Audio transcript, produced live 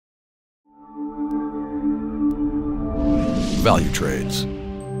Valutrades.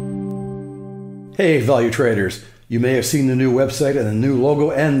 Hey Value Traders, you may have seen the new website and the new logo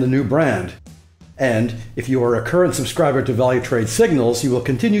and the new brand. And if you are a current subscriber to Valutrades Signals, you will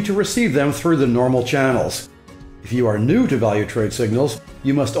continue to receive them through the normal channels. If you are new to Valutrades Signals,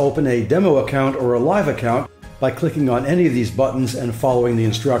 you must open a demo account or a live account by clicking on any of these buttons and following the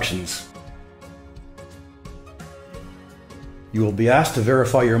instructions. You will be asked to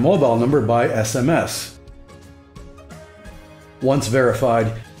verify your mobile number by SMS. Once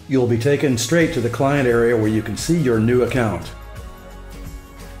verified, you will be taken straight to the client area where you can see your new account.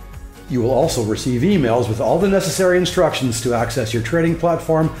 You will also receive emails with all the necessary instructions to access your trading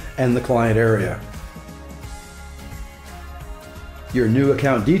platform and the client area. Your new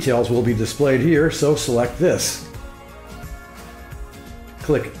account details will be displayed here, so select this.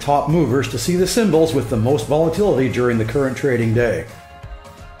 Click Top Movers to see the symbols with the most volatility during the current trading day.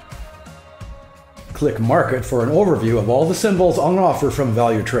 Click Market for an overview of all the symbols on offer from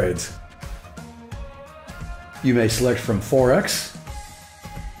Valutrades. You may select from Forex,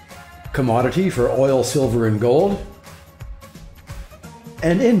 Commodity for oil, silver, and gold,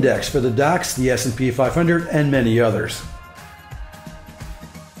 and Index for the DAX, the S&P 500, and many others.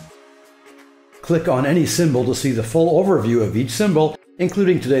 Click on any symbol to see the full overview of each symbol,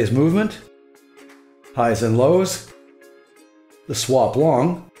 including today's movement, highs and lows, the swap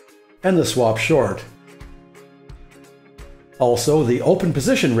long, and the swap short. Also, the open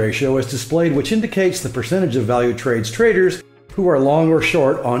position ratio is displayed, which indicates the percentage of Valutrades traders who are long or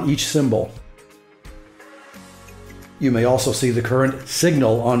short on each symbol. You may also see the current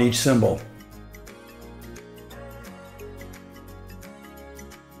signal on each symbol.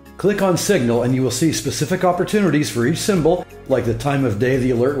 Click on Signal and you will see specific opportunities for each symbol, like the time of day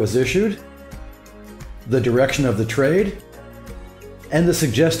the alert was issued, the direction of the trade, and the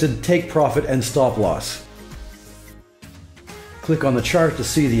suggested take profit and stop loss. Click on the chart to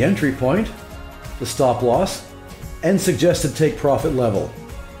see the entry point, the stop loss, and suggested take profit level.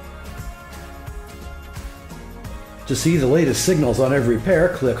 To see the latest signals on every pair,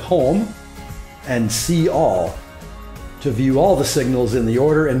 click Home and See All to view all the signals in the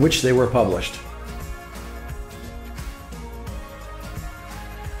order in which they were published.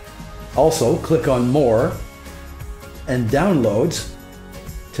 Also, click on More and Downloads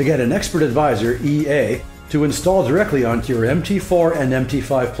to get an Expert Advisor EA to install directly onto your MT4 and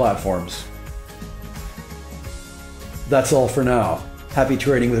MT5 platforms. That's all for now. Happy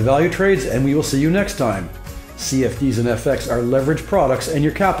trading with Valutrades, and we will see you next time. CFDs and FX are leveraged products and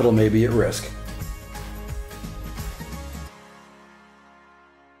your capital may be at risk.